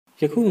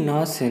ယခု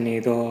နားဆင်နေ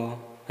သော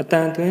အတ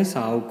န်သွင်း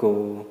စာအုပ်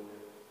ကို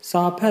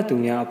စာဖတ်သူ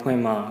များအဖွဲ့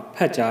မှဖ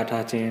တ်ကြား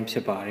ထားခြင်းဖြ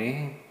စ်ပါတယ်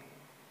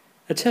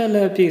။အချက်အလ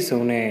က်ပြည့်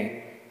စုံတဲ့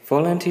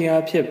volunteer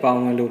ဖြစ်ပါ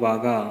ဝင်လိုပါ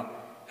က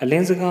အလ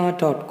င်းစကား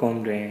 .com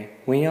တွင်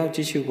ဝင်ရောက်ကြ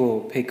ည့်ရှုဖို့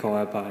ဖိတ်ခေါ်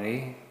အပ်ပါတ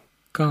ယ်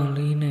။ကောင်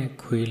လေးနဲ့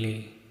ခွေး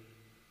လေး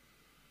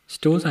စ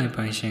တိုးဆိုင်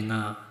ပိုင်ရှင်က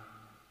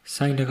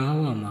ဆိုင်တကား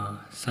ဝမှာ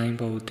ဆိုင်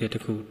ဘုတ်တ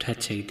စ်ခုထပ်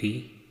ချိတ်သည်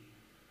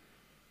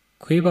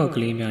ခွေးပေါက်က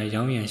လေးများ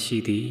ရောင်းရန်ရှိ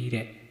သည်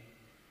တဲ့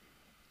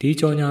ဒီ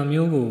ကြော်ညာ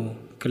မျိုးကို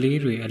ကလေး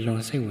တွေအလွ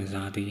န်စိတ်ဝင်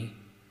စားသည်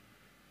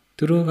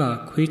သူတို့က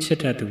ခွေးချစ်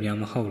တတ်သူများ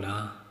မဟုတ်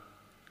လား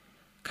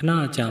ခဏ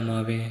အကြာမှ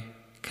ပဲ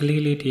က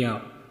လေးလေးတယော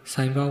က်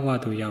ဆိုင်ပေါက်ဝ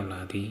သို့ရောက်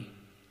လာသည်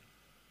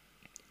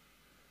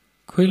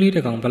ခွေးလေးတ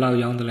စ်ကောင်ဘယ်လောက်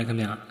ရောင်းတယ်လဲခ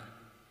မ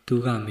သူ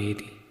ကမေး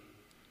သည်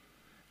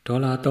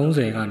ဒေါ်လာ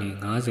30ကနေ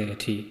50အ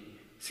ထိ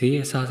ဈေး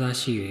အစားစား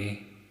ရှိတယ်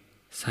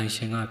ဆိုင်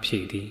ရှင်ကဖြေ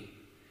သည်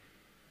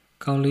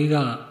ကောင်လေးက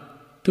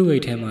သူ့အိ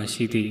တ်ထဲမှာ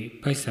ရှိသည့်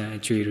ပိုက်ဆံအ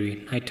ကြွေတွေ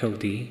နှိုက်ထုတ်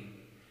သည်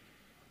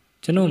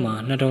ကျွန်တော်မှာ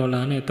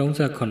$2နဲ့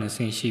38စ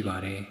င်ရှိပါ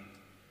တယ်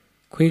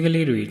ခွေးက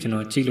လေးတွေကျွန်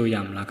တော်ကြည့်လို့ရ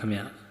မလားခမ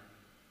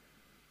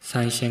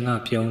ဆိုင်ရှင်က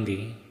ပြုံးသ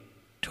ည်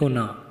ထို့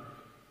နောက်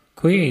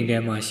ခွေးအိမ်ထဲ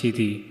မှာရှိ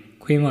သည့်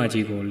ခွေးမ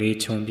ကြီးကိုလေ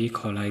ခြုံပြီး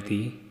ခေါ်လိုက်သ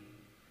ည်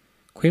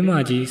ခွေးမ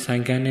ကြီးဆို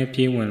င်ကန်းထဲ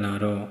ပြေးဝင်လာ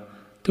တော့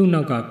သူ့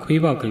နောက်က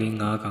ခွေးပေါက်ကလေး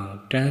9ကောင်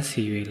တန်း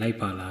စီ၍လိုက်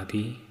ပါလာသ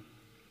ည်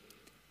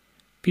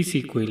ပစ္စ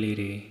ည်းခွေးလေး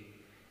တွေ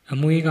အ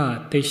မွှေးက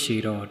တိတ်ရှ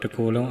ည်တော့တ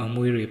ကိုယ်လုံးအ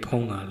မွှေးတွေ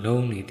ဖုံးက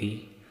လုံးနေသည်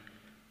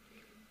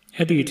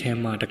အဲ့ဒီထဲ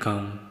မှာတကော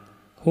င်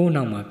ဟိုး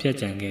နောက်မှာပြက်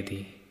ကြံခဲ့သ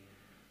ည်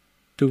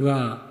သူက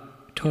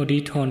ထော်ဒီ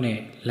ထော်နဲ့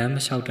လမ်းမ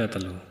လျှောက်တတ်သ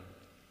လို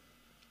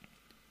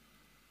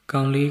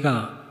ကောင်လေးက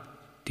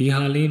ဒီ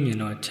ဟာလေးမြင်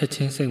တော့ချက်ချ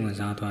င်းစိတ်ဝင်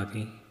စားသွားသ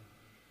ည်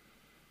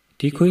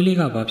ဒီခွေးလေး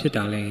ကဘာဖြစ်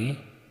တာလဲ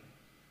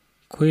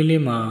ခွေး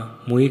လေးမှာ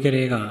မွေးက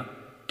လေးက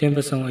တင်ပ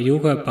စုံအ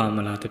ယိုးကပါမ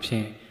လားတဖြ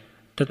င့်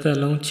တစ်သက်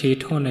လုံးခြေ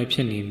ထော့နဲ့ဖြ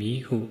စ်နေမည်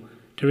ဟု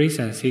တရိ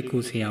ษံစေကူ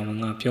ဆရာဝန်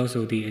ကပြော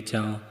ဆိုသည့်အ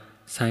ကြောင်း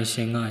ဆိုင်ရှ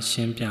င်ကရှ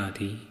င်းပြ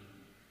သည်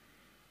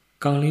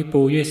ကောင်လေး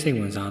ပို၍စိတ်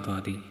ဝင်စား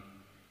သွားသည်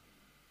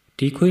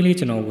ဒီခွေးလေး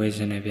ကျွန်တော်ဝယ်ခြ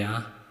င်းနဲ့ဗျာ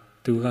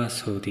သူက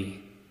ဆိုသည်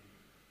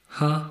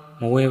ဟာ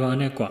မဝယ်ပါ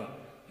နဲ့ကွ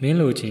မင်း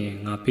လိုချင်ရင်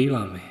ငါပေး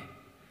ပါမယ်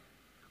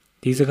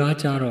ဒီစကား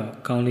ကြားတော့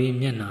ကောင်လေး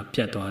မျက်နှာပြ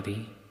တ်သွားသ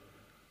ည်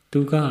သူ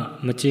က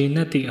မကျေန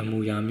ပ်သည့်အမူ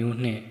အရာမျိုး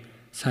နှင့်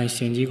ဆိုင်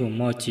ရှင်ကြီးကို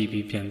မော့ကြည့်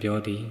ပြီးပြန်ပြော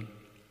သည်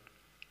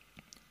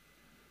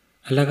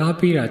အလကား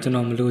ပေးတာကျွန်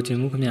တော်မလိုချင်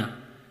ဘူးခမ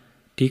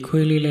ဒီ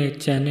ခွေးလေးလဲ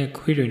ကြံတဲ့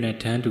ခွေးတွေနဲ့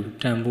တန်းတူ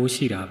တန်ဖိုး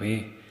ရှိတာပဲ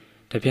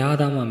တပြား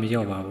သားမှမ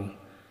လျော့ပါဘူး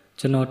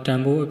ကျွန်တော်တန်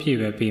ဖိုးအပြည့်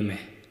ပဲပေးမ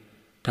ယ်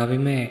ဒါပေ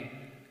မဲ့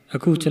အ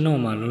ခုကျွန်တော်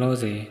မှလောလော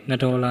ဆယ်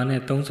$2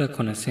နဲ့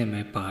38စင်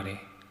ပဲပါတယ်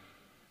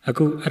အ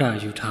ခုအဲ့ဒါ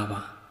ယူထား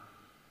ပါ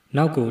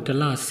နောက်ကိုတစ်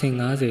လဆင်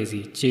50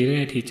စီကြေ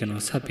တဲ့အထိကျွန်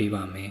တော်ဆက်ပေး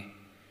ပါမယ်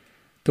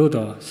သို့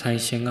တော့ဆိုင်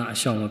ရှင်ကအ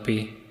လျှော့မ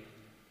ပေး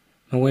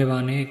မဝယ်ပါ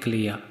နဲ့က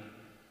လေးရ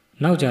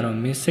နောက်ကြတော့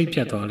မင်းစိတ်ပြ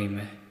တ်သွားလိမ့်မ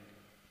ယ်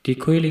ဒီ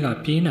ခွေးလေးက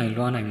ပြေးနိုင်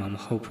လွှားနိုင်မှာမ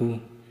ဟုတ်ဘူး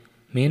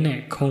မင်းနဲ့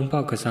ခုံ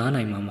ပေါက်ကစား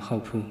နိုင်မှာမဟု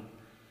တ်ဘူး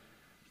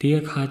ဒီ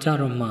အခါကျ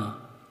တော့မှ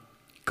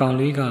ကောင်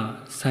လေးက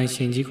ဆိုင်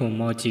ရှင်ကြီးကို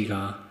မော့ကြည့်က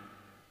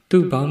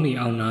သူ့ဘောင်းမီ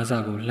အောင်နားစာ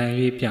ကိုလှန်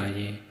၍ပြရ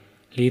င်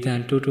လေတံ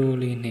တိုးတိုး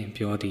လေးနဲ့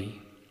ပြောသည်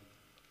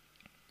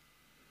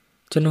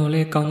ကျွန်တော်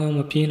လဲကောင်းကောင်းမ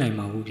ပြေးနိုင်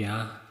ပါဘူးဗျာ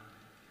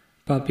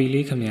ပါပီ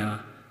လေးခမ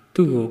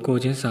သူ့ကိုကို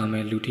ချင်းစာ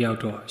မဲ့လူတယောက်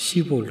တော့ရှိ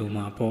ဖို့လို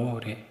မှာပေါ့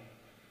တဲ့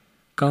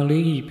ကောင်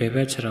လေးဤဘယ်ဘ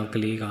က်ခြေထောက်က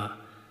လေးက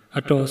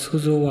အတော်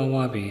ဆိုးဆိုးဝါး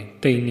ဝါပင်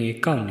တိမ်နေ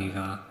ကောက်နေက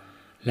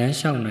လမ်း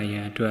လျှောက်နိုင်ရ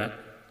န်အတွက်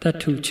တတ်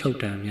ထုချုပ်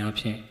တံများ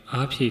ဖြင့်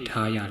အားဖြည့်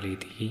ထားရလေ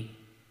သည်